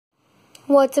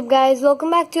What's up guys, welcome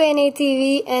back to AandA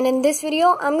TV, and in this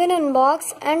video I'm gonna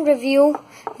unbox and review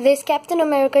this Captain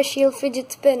America Shield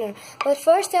Fidget Spinner. But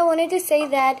first I wanted to say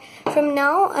that from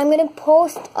now I'm gonna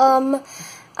post,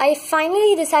 I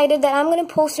finally decided that I'm gonna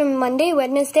post on Monday,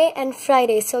 Wednesday and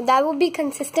Friday, so that will be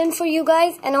consistent for you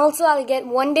guys, and also I'll get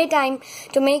one day time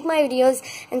to make my videos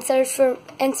and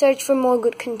search for more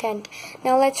good content.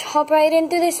 Now let's hop right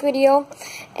into this video,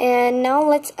 and now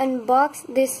let's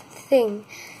unbox this thing.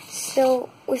 So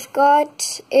we've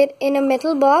got it in a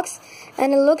metal box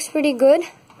and it looks pretty good,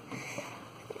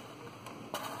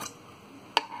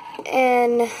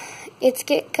 and it's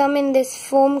come in this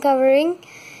foam covering.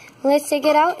 Let's take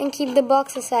it out and keep the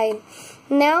box aside.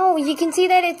 Now you can see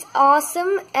that it's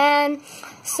awesome, and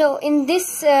so in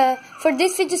this for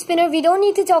this fidget spinner we don't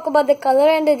need to talk about the color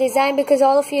and the design because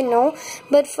all of you know,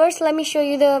 but first let me show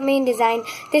you the main design.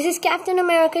 This is Captain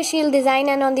America Shield design,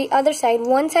 and on the other side,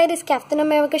 one side is Captain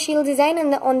America Shield design,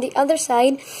 and on the other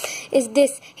side is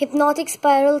this hypnotic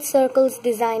spiral circles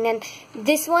design, and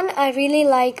this one I really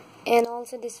like, and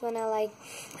also this one I like.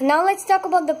 Now let's talk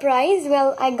about the price.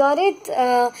 Well, I got it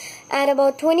at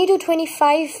about $20 to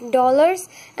 $25,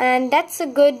 and that's a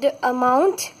good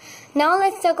amount. Now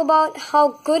let's talk about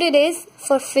how good it is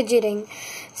for fidgeting.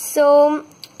 So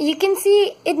you can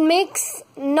see it makes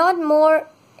not more,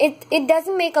 it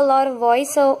doesn't make a lot of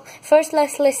voice. So first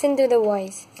let's listen to the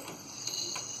voice.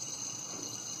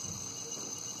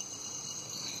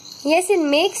 Yes, it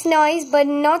makes noise but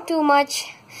not too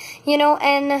much, you know,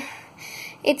 and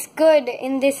it's good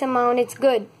in this amount. It's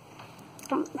good.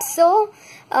 So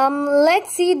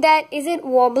let's see that is it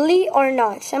wobbly or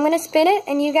not. So I'm gonna spin it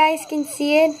and you guys can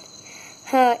see it.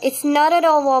 It's not at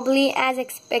all wobbly as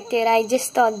expected. I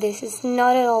just thought this is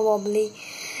not at all wobbly.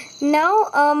 Now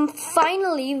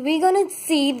finally we're gonna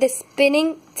see the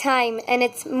spinning time and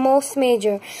its most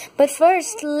major, but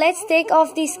first let's take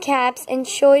off these caps and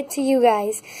show it to you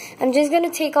guys. I'm just gonna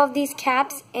take off these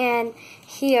caps, and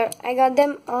here I got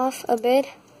them off a bit,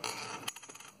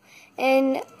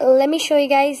 and let me show you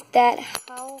guys that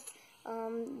how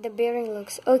the bearing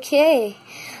looks. Okay,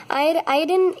 I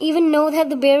didn't even know that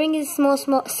the bearing is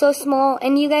so small,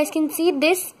 and you guys can see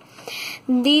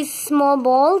these small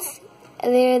balls.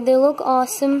 They look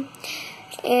awesome.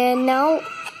 And now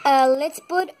let's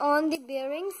put on the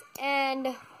bearings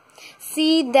and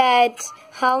see that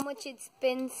how much it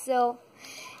spins. So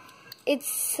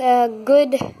it's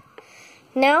good.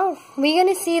 Now we're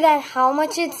gonna see that how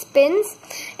much it spins,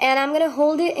 and I'm gonna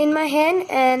hold it in my hand,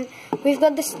 and we've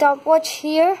got the stopwatch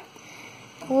here.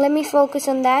 Let me focus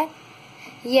on that.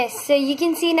 Yes, so you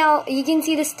can see now, you can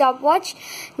see the stopwatch.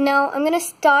 Now I'm gonna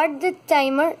start the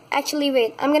timer. Actually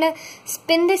wait, I'm gonna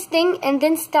spin this thing and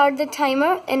then start the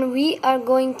timer, and we are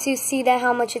going to see that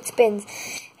how much it spins.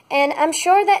 And I'm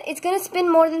sure that it's gonna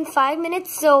spin more than 5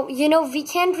 minutes, so you know we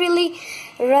can't really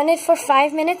run it for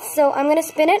 5 minutes. So I'm gonna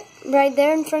spin it right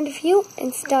there in front of you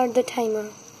and start the timer.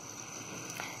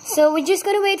 So we're just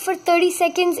gonna wait for 30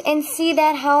 seconds and see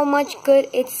that how much good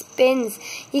it spins.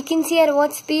 You can see at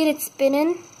what speed it's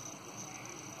spinning.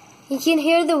 You can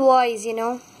hear the voice, you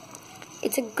know.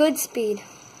 It's a good speed.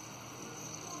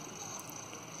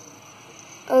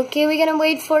 Okay, we're gonna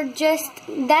wait for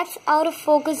that's out of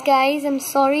focus guys, I'm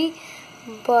sorry,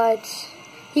 but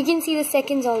you can see the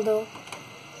seconds although.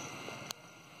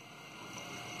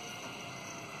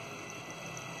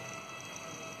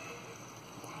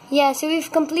 Yeah, so we've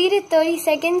completed 30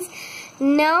 seconds.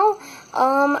 Now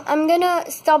I'm gonna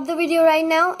stop the video right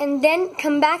now and then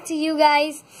come back to you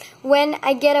guys when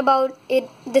I get about it.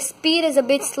 The speed is a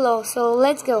bit slow, so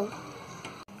let's go.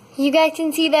 You guys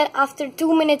can see that after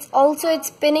 2 minutes also it's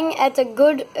spinning at a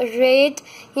good rate,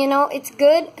 you know, it's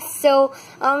good. So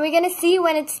we're gonna see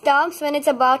when it stops. When it's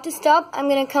about to stop, I'm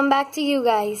gonna come back to you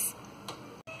guys.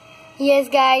 Yes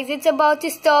guys, it's about to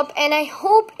stop, and I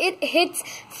hope it hits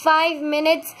 5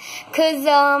 minutes because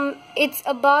it's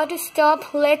about to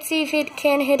stop. Let's see if it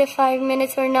can hit a 5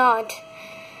 minutes or not.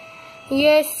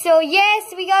 Yes, so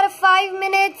yes, we got a 5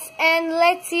 minutes, and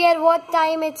let's see at what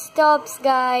time it stops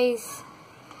guys.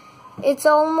 It's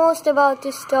almost about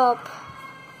to stop.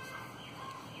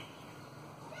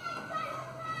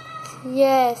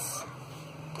 Yes,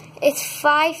 it's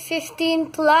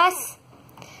 5:15 plus.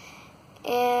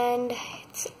 And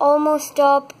it's almost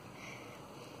stopped.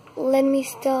 Let me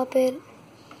stop it.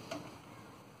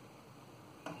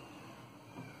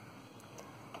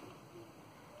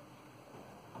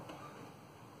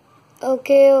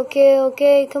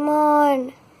 Okay, come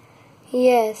on.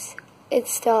 Yes, it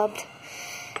stopped.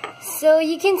 So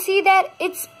you can see that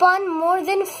it spun more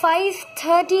than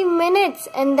 5:30 minutes,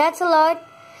 and that's a lot.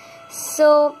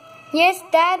 So yes,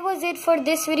 that was it for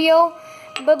this video.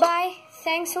 Bye bye.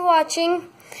 Thanks for watching.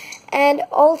 And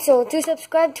also to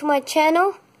subscribe to my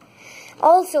channel.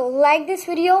 Also like this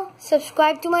video,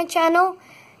 subscribe to my channel,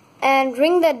 and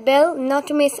ring that bell not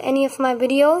to miss any of my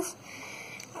videos.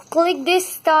 Click this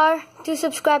star to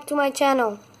subscribe to my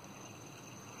channel.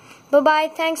 Bye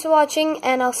bye. Thanks for watching,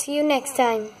 and I'll see you next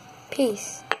time.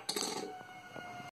 Peace.